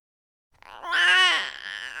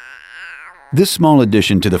This small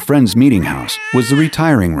addition to the Friends Meeting House was the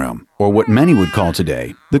retiring room, or what many would call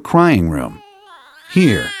today the crying room.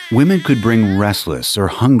 Here, women could bring restless or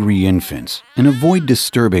hungry infants and avoid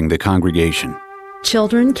disturbing the congregation.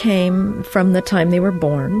 Children came from the time they were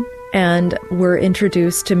born and were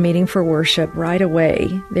introduced to meeting for worship right away.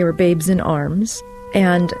 They were babes in arms.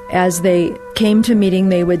 And as they came to meeting,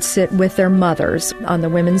 they would sit with their mothers on the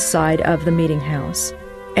women's side of the meeting house.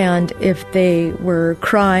 And if they were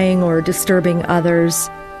crying or disturbing others,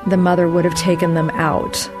 the mother would have taken them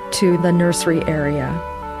out to the nursery area.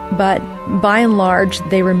 But by and large,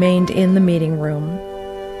 they remained in the meeting room.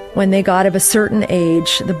 When they got of a certain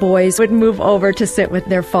age, the boys would move over to sit with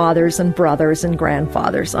their fathers and brothers and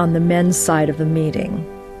grandfathers on the men's side of the meeting.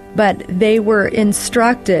 But they were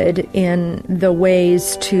instructed in the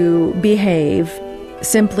ways to behave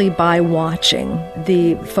simply by watching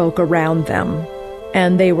the folk around them.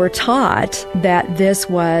 And they were taught that this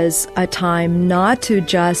was a time not to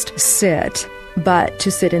just sit, but to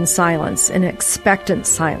sit in silence, in expectant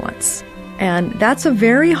silence. And that's a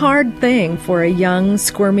very hard thing for a young,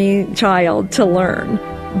 squirmy child to learn.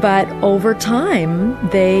 But over time,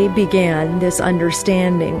 they began this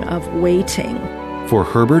understanding of waiting. For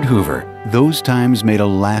Herbert Hoover, those times made a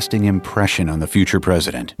lasting impression on the future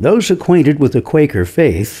president. Those acquainted with the Quaker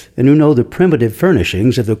faith and who know the primitive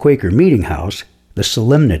furnishings of the Quaker meeting house, the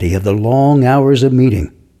solemnity of the long hours of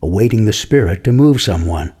meeting, awaiting the Spirit to move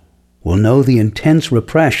someone, will know the intense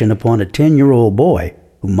repression upon a 10-year-old boy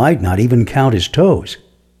who might not even count his toes.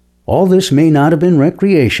 All this may not have been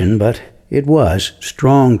recreation, but it was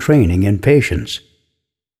strong training in patience.